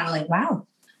question, Natalie. Wow.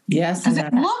 Yes. Because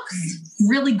it looks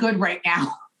really good right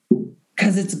now.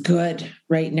 Because it's good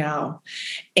right now.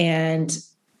 And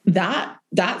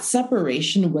that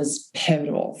separation was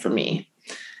pivotal for me.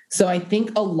 So I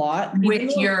think a lot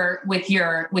with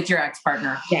your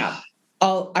ex-partner. Yeah.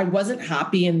 I wasn't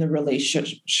happy in the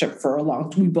relationship for a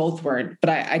long time. We both weren't, but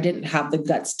I didn't have the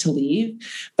guts to leave.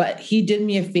 But he did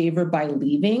me a favor by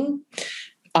leaving,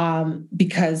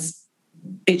 because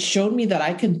it showed me that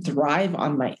I can thrive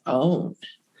on my own.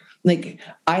 Like,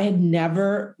 I had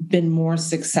never been more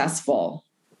successful.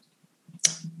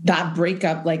 That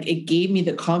breakup, like, it gave me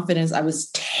the confidence. I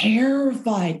was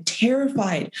terrified.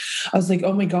 I was like,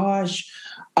 oh my gosh,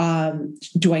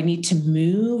 do I need to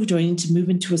move? Do I need to move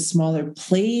into a smaller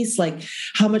place? Like,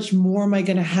 how much more am I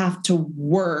going to have to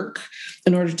work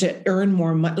in order to earn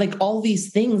more money? Like, all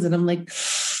these things. And I'm like,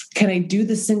 can I do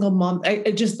the single mom?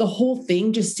 The whole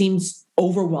thing just seems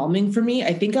overwhelming for me.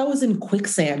 I think I was in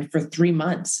quicksand for 3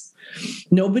 months.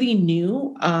 Nobody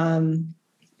knew.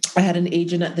 I had an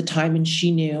agent at the time and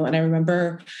she knew. And I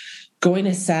remember going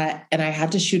to set and I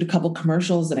had to shoot a couple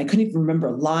commercials and I couldn't even remember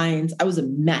lines. I was a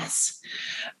mess.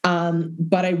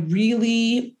 But I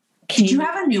really Did you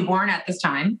have a newborn at this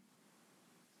time?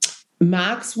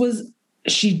 Max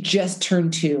she just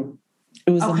turned 2.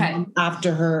 It was a month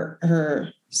after her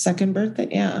second birthday.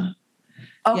 Yeah.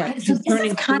 Okay. Yeah, so this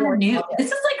is kind of new.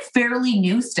 This is like fairly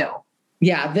new still.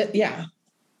 Yeah. Yeah.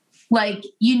 Like,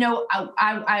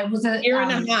 I was a year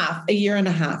and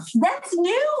a half. That's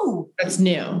new. It's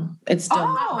still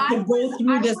to go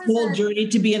through this whole journey,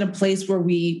 to be in a place where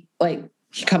he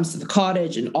comes to the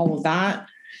cottage and all of that.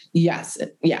 Yes.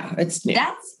 It's new.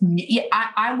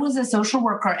 I was a social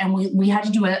worker and we had to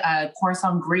do a course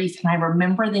on grief. And I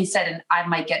remember they said, and I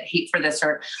might get hate for this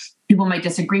or people might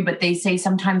disagree, but they say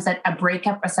sometimes that a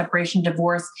breakup, a separation,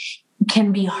 divorce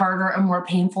can be harder and more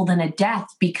painful than a death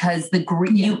because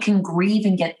you can grieve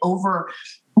and get over.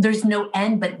 There's no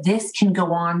end, but this can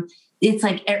go on. It's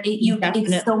like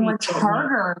it's so much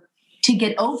harder to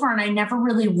get over. And I never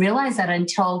really realized that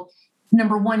until,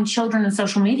 number one, children and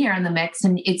social media are in the mix.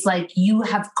 And it's like you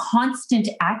have constant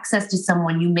access to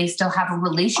someone you may still have a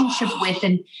relationship with.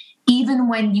 And even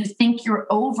when you think you're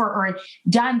over or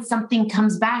done, something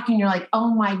comes back and you're like,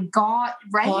 oh my God,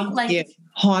 right?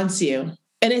 Haunts you.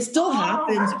 And it still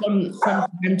happens from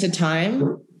time to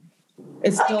time.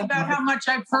 It's still about how much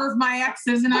I've perved my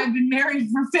exes, and I've been married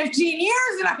for 15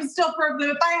 years, and I still perv them.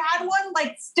 If I had one,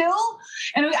 still,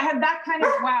 and I have that kind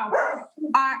of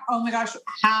oh my gosh,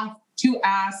 have to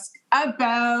ask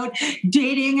about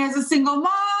dating as a single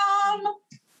mom.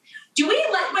 Do we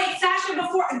Sasha?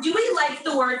 Do we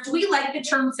like the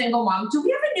term single mom? Do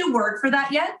we have a new word for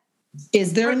that yet?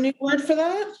 Is there a new word for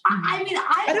that? I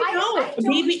don't know.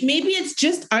 Maybe it's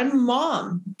just I'm a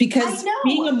mom, because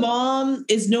being a mom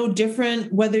is no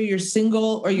different whether you're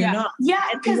single or you're not. Yeah,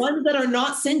 and the ones that are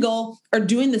not single are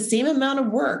doing the same amount of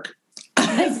work.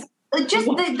 Just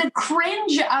the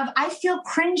cringe of, I feel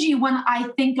cringy when I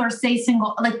think or say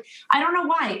single. Like, I don't know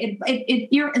why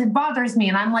it bothers me.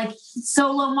 And I'm like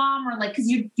solo mom or cause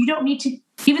you don't need to,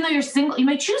 even though you're single, you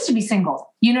might choose to be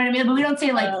single. You know what I mean? But we don't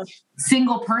say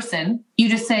single person. You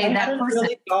just say that person. I haven't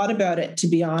really thought about it, to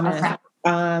be honest. Okay.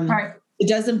 Right. It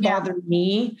doesn't bother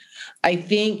me. I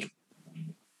think,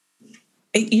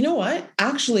 you know what?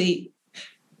 Actually,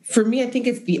 for me, I think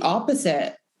it's the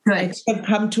opposite. Good. I've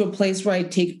come to a place where I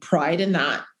take pride in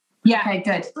that. Yeah, okay,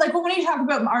 good. When you talk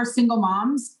about our single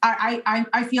moms,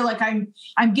 I feel like I'm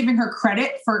giving her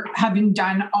credit for having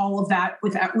done all of that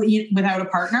without a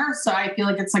partner. So I feel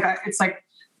like it's like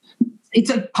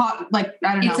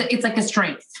a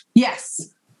strength.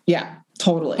 Yes. Yeah,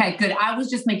 totally. Okay, good. I was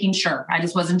just making sure. I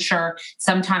just wasn't sure.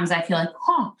 Sometimes I feel like,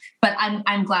 but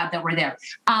I'm glad that we're there.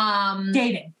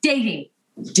 Dating.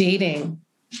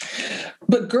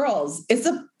 But girls, it's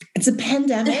a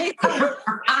pandemic.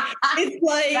 It's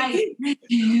like, right.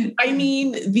 I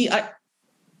mean,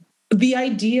 the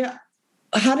idea,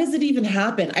 how does it even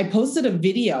happen? I posted a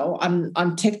video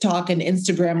on TikTok and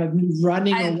Instagram of me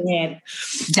running away.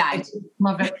 Died.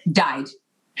 Love it. Died,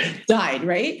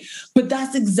 right? But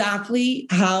that's exactly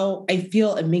how I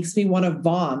feel. It makes me want to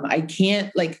vom. I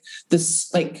can't the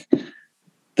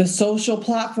social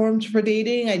platforms for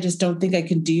dating. I just don't think I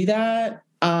can do that.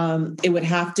 It would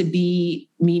have to be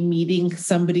me meeting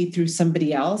somebody through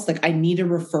somebody else. I need a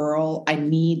referral. I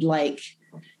need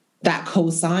that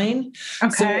cosign.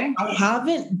 Okay. So I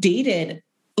haven't dated,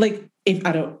 if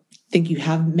I don't think you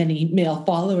have many male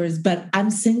followers, but I'm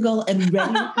single and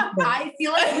ready. I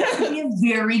feel like it's going to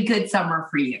be a very good summer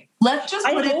for you. Let's just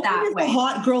put it that way. A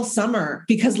hot girl summer,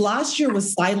 because last year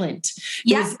was silent.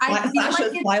 Yes, I feel like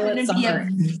it's going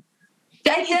to be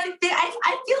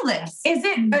I feel this. Is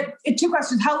it, 2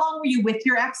 questions. How long were you with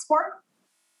your ex for?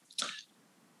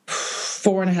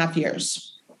 4.5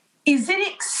 years. Is it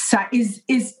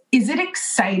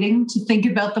exciting to think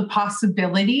about the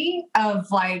possibility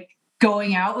of like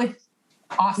going out with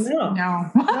Austin? No.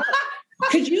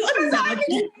 Could you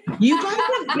imagine? You guys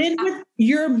have been with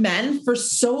your men for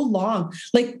so long.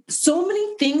 Like, so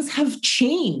many things have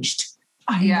changed.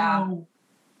 I know.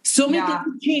 So many things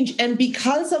have changed. And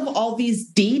because of all these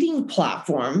dating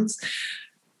platforms,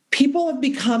 people have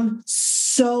become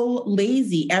so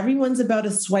lazy. Everyone's about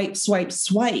a swipe, swipe,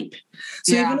 swipe.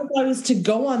 So even if I was to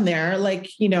go on there,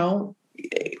 like, you know,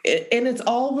 and it's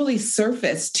all really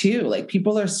surface too. Like,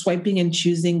 people are swiping and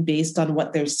choosing based on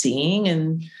what they're seeing.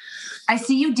 And I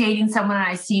see you dating someone and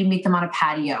I see you meet them on a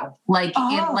patio. Like,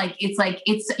 they're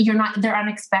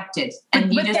unexpected.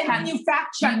 And but then when you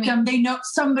fact check them, they know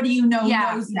somebody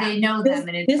knows them. They know them.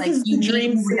 And it's this like, is the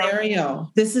dream scenario.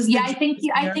 This is I think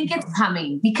it's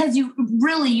coming because you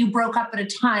broke up at a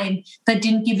time that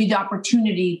didn't give you the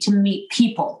opportunity to meet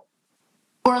people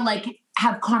or like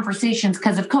have conversations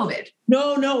because of COVID.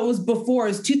 No, it was before.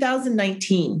 It was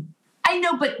 2019. I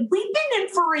know, but we've been in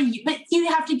for but you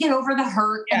have to get over the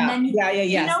hurt. And then, you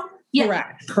know,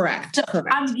 Correct.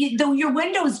 Though your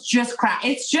window is just cracked.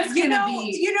 It's just going to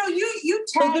be. You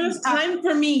so there's time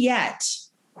for me yet.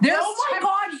 Oh my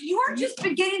God, you are just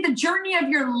beginning the journey of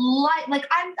your life. Like,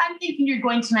 I'm thinking you're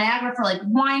going to Niagara for like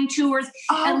wine tours.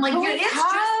 And like, it's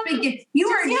just beginning. You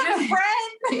are just a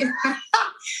friend.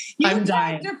 I'm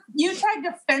dying. You tagged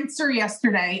a fencer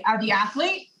yesterday, the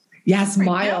athlete. Yes,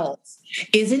 Miles.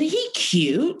 Isn't he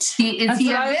cute? Is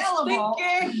he available?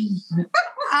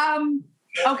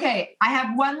 Okay, I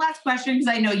have one last question because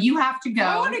I know you have to go.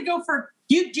 I want to go for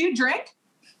you. Do you drink?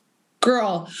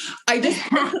 Girl, I just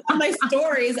on my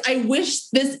stories. I wish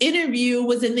this interview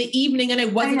was in the evening and I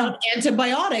wasn't on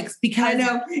antibiotics because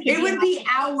it would be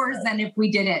hours then if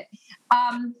we did it.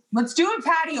 Let's do a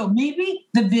patio. Maybe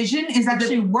the vision is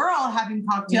actually we're all having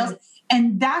cocktails.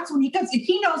 And that's when he comes. If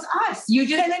he knows us, and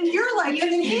then you're like,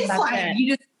 and then he's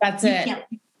like, that's it.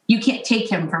 You can't take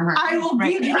him from her. I will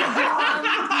give you.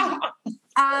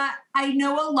 I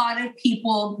know a lot of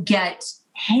people get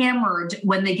hammered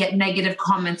when they get negative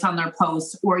comments on their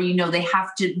posts, or, you know, they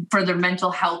have to, for their mental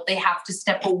health, they have to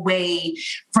step away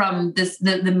from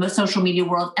the social media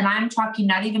world. And I'm talking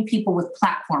not even people with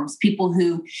platforms, people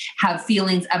who have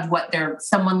feelings of what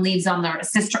someone leaves on their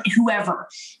sister, whoever.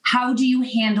 How do you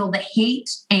handle the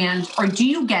hate or do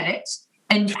you get it?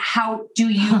 And how do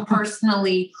you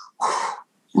personally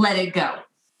let it go?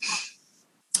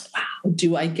 Wow,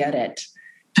 do I get it?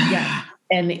 Yeah.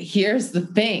 And here's the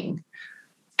thing.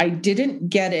 I didn't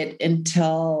get it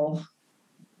until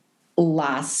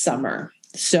last summer.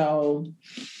 So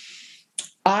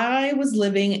I was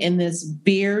living in this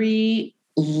very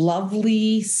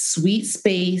lovely, sweet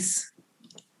space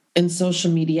in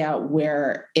social media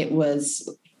where it was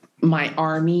my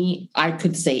army. I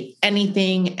could say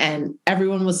anything and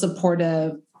everyone was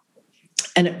supportive.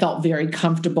 And it felt very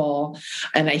comfortable.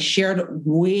 And I shared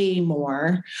way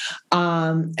more.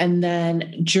 And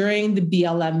then during the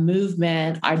BLM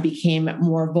movement, I became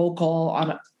more vocal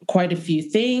on quite a few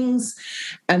things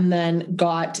and then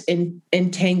got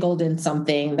entangled in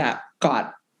something that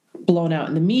got blown out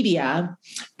in the media.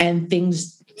 And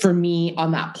things for me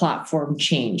on that platform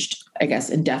changed, I guess,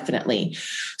 indefinitely.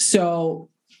 So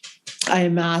I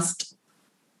amassed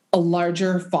a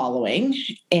larger following.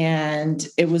 And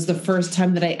it was the first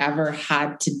time that I ever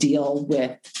had to deal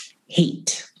with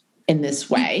hate in this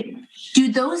way.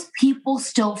 Do those people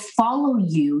still follow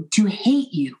you to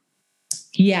hate you?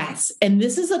 Yes. And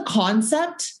this is a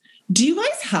concept. Do you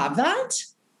guys have that?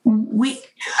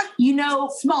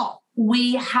 Small.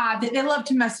 We have. They love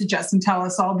to message us and tell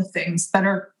us all the things that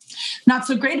are not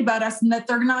so great about us and that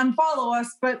they're going to unfollow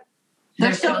us, but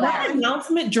that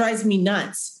announcement drives me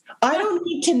nuts. I don't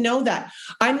need to know that.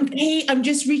 I'm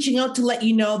just reaching out to let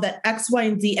you know that X, Y,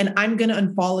 and Z, and I'm going to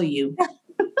unfollow you.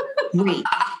 Wait.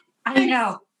 I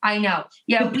know.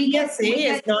 Yeah,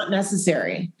 is not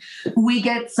necessary. We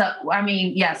get some. I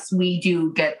mean, yes, we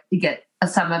do get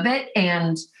some of it,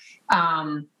 and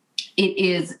it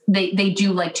is they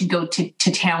do like to go to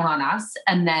town on us.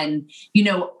 And then,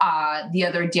 the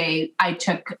other day I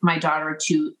took my daughter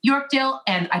to Yorkdale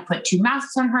and I put 2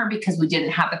 masks on her because we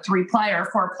didn't have a 3-ply or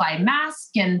 4-ply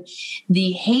mask. And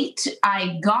the hate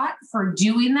I got for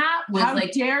doing that was how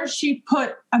dare she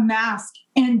put a mask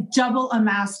and double a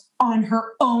mask on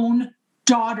her own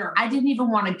daughter. I didn't even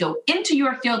want to go into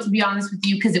Yorkdale, to be honest with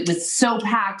you, because it was so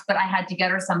packed, but I had to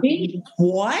get her something.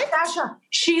 What? Sasha,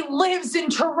 she lives in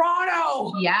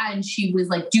Toronto. Yeah. And she was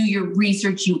like, do your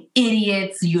research, you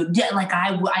idiots.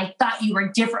 I thought you were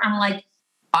different. I'm like,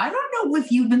 I don't know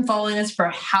if you've been following us for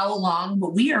how long,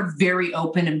 but we are very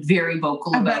open and very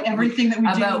vocal about everything that we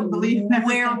do and believe,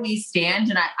 where we stand.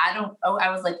 And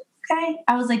I was like, okay.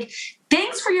 I was like,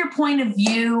 thanks for your point of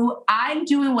view. I'm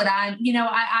doing what I'm,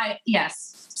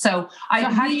 yes. So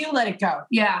how do you let it go?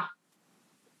 Yeah.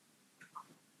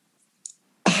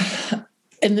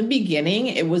 In the beginning,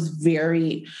 it was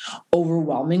very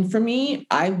overwhelming for me.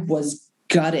 I was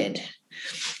gutted.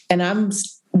 And I'm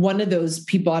one of those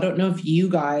people, I don't know if you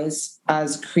guys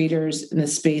as creators in the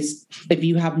space, if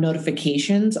you have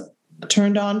notifications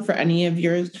turned on for any of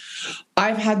yours.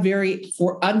 I've had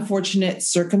for unfortunate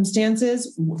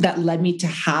circumstances that led me to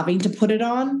having to put it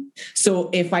on.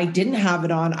 So if I didn't have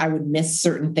it on, I would miss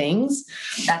certain things.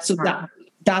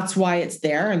 That's why it's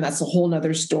there. And that's a whole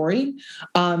nother story.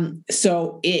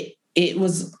 So it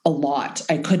was a lot.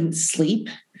 I couldn't sleep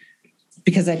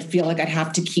because I'd feel like I'd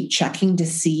have to keep checking to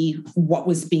see what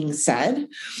was being said.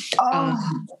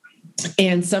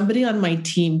 And somebody on my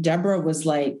team, Deborah, was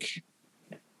like,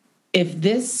 if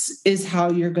this is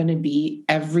how you're going to be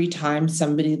every time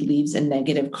somebody leaves a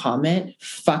negative comment,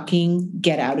 fucking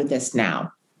get out of this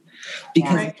now.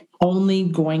 Because it's only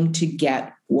going to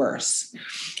get worse.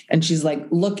 And she's like,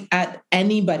 look at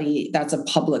anybody that's a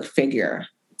public figure.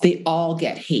 They all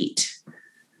get hate.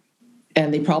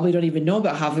 And they probably don't even know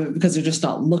about half of it because they're just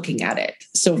not looking at it.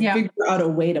 So figure out a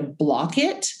way to block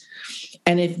it.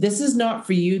 And if this is not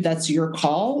for you, that's your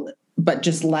call, but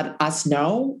just let us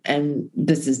know. And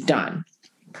this is done.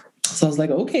 So I was like,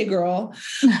 okay, girl.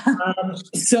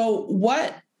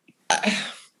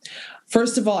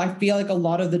 First of all, I feel like a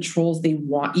lot of the trolls, they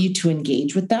want you to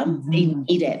engage with them. Mm-hmm. They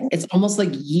need it. It's almost like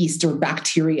yeast or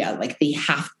bacteria. Like you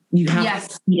have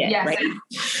to feed it, right?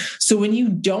 So when you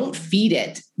don't feed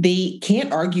it, they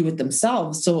can't argue with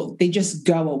themselves. So they just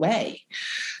go away.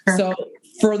 Sure. So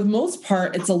for the most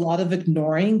part, it's a lot of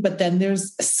ignoring, but then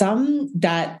there's some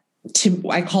that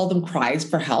I call them cries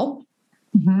for help,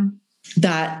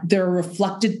 that they're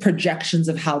reflected projections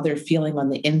of how they're feeling on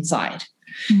the inside.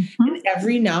 Mm-hmm. And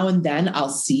every now and then I'll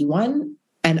see one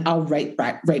and I'll write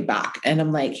back. And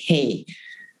I'm like, hey,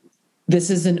 this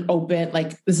is an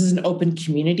open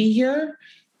community here.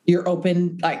 You're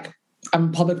open. Like, I'm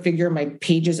a public figure. My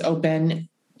page is open.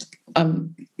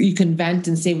 You can vent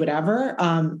and say whatever.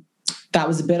 That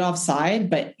was a bit offside,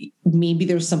 but maybe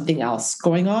there's something else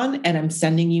going on. And I'm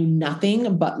sending you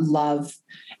nothing but love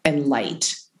and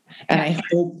light. And I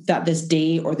hope that this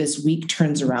day or this week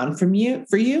turns around for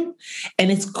you. And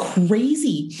it's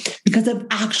crazy because I've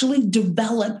actually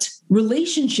developed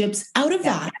relationships out of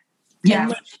that.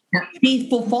 Yeah.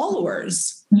 Faithful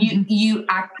followers.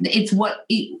 It's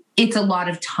a lot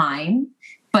of time,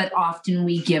 but often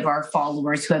we give our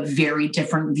followers who have very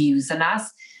different views than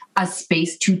us a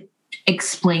space to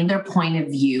explain their point of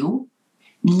view,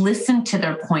 listen to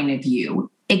their point of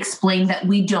view, explain that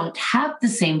we don't have the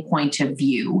same point of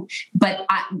view, but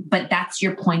that's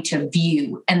your point of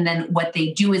view. And then what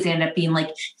they do is end up being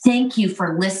like, thank you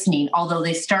for listening. Although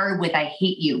they started with, I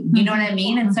hate you. You know what I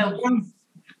mean? And so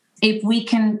if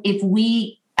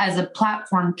we as a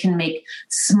platform can make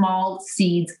small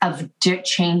seeds of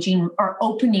changing or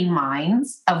opening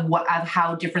minds of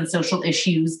how different social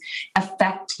issues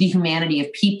affect the humanity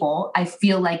of people, I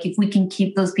feel like if we can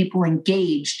keep those people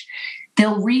engaged,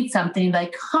 they'll read something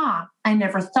like, I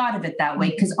never thought of it that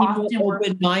way. Because often we're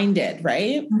open-minded,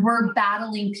 right? We're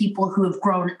battling people who have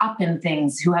grown up in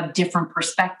things, who have different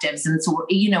perspectives. And so,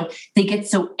 they get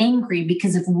so angry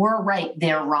because if we're right,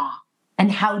 they're wrong.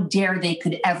 And how dare they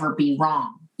could ever be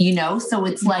wrong, So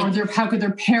it's like, how could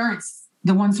their parents,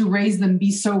 the ones who raised them,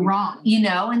 be so wrong?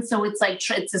 And so it's like,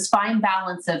 it's this fine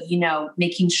balance of,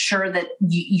 making sure that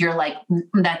you're like,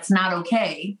 that's not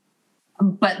okay.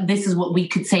 But this is what we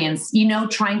could say, and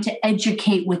trying to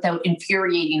educate without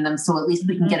infuriating them, so at least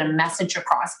we can get a message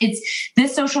across.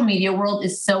 This social media world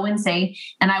is so insane,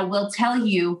 and I will tell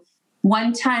you,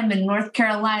 one time in North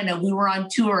Carolina, we were on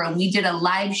tour and we did a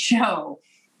live show,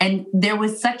 and there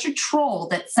was such a troll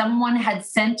that someone had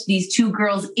sent these two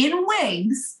girls in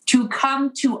wigs to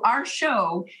come to our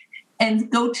show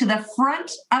and go to the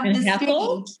front of the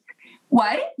stage.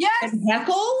 What? Yes. And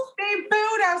heckle? They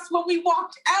booed us when we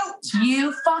walked out.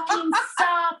 You fucking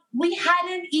stop. We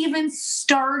hadn't even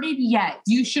started yet.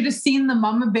 You should have seen the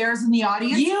mama bears in the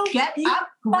audience. You get up,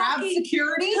 grab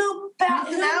security. Who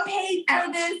paid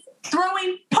for this?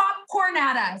 Throwing popcorn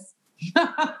at us.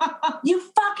 You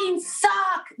fucking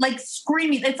suck. Like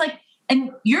screaming. It's like,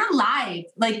 and you're live.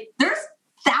 Like there's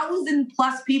 1,000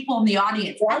 plus people in the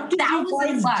audience. What did you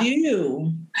guys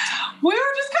do? We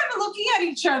were just kind of looking at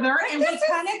each other, and we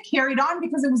kind of carried on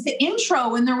because it was the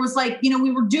intro, and there was like, you know,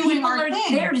 we were doing people our are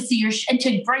thing. there to see your and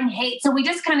to bring hate. So we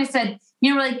just kind of said,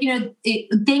 you know, like, you know,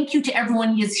 thank you to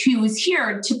everyone who is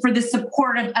here for the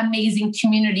supportive, amazing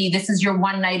community. This is your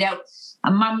one night out. A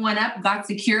mom went up, got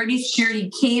security. Security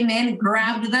came in,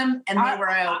 grabbed them, and they were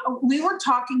out. We were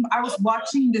talking. I was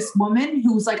watching this woman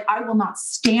who was like, "I will not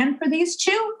stand for these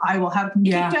two. I will have them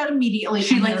kicked out immediately."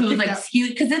 She was like, "Excuse,"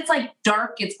 because it's like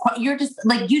dark. It's quite. You're just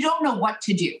like you don't know what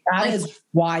to do. That is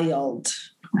wild.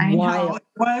 I know, it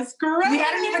was great. We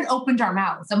hadn't even opened our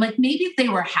mouths. I'm like, maybe if they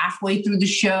were halfway through the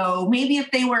show, maybe if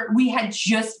we had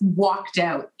just walked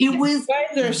out. It was. You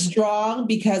guys are strong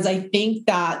because I think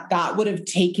that would have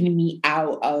taken me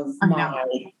out of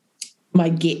my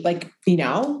gate. Like, you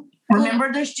know.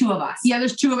 Remember, there's two of us. Yeah,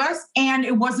 there's two of us, and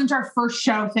it wasn't our first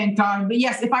show, thank God. But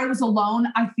yes, if I was alone,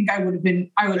 I think I would have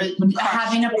been. I would have been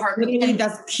having a partner.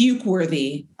 That's puke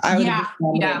worthy.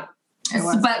 Yeah.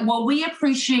 But we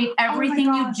appreciate everything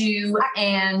you do,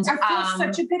 and I feel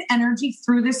such a good energy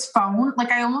through this phone. Like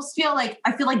I almost feel like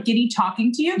giddy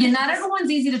talking to you. Yeah, not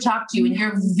everyone's easy to talk to, and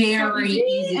you're very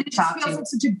easy to talk to. It feels like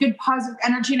such a good positive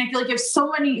energy, and I feel like you have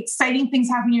so many exciting things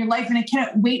happening in your life, and I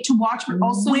can't wait to watch. But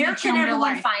also, where can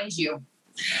everyone find you?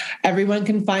 Everyone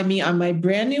can find me on my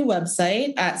brand new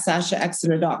website at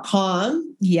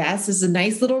sashaexeter.com. Yes, it's a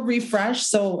nice little refresh.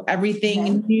 So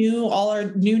everything new, all our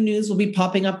new news will be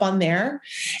popping up on there.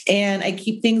 And I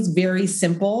keep things very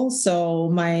simple. So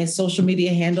my social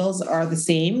media handles are the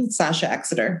same, Sasha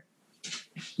Exeter.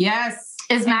 Yes.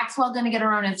 Is Maxwell going to get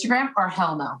her own Instagram or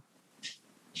hell no?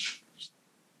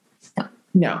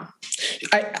 No.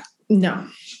 No.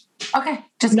 Okay.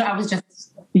 I was just.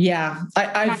 Yeah,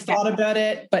 I've thought about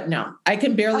it, but no, I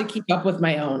can barely keep up with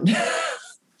my own.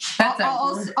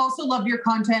 I also love your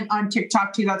content on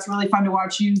TikTok too. That's really fun to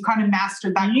watch. You kind of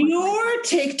mastered that. Your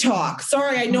TikTok.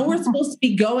 Sorry, I know we're supposed to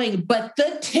be going, but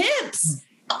the tips.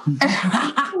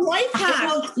 Life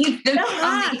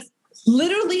hacks.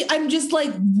 Literally, I'm just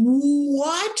like,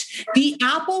 what? The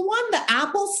apple one, the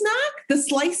apple snack, the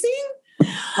slicing?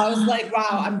 I was like,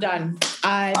 wow, I'm done.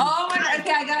 Oh my God.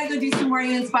 Okay, I gotta go do some more.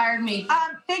 You inspired me.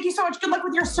 Thank you so much. Good luck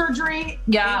with your surgery.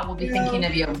 Yeah, we'll be thinking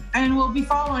of you. And we'll be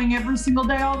following every single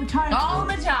day, all the time. All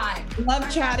the time.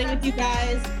 Love chatting with you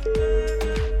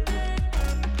guys.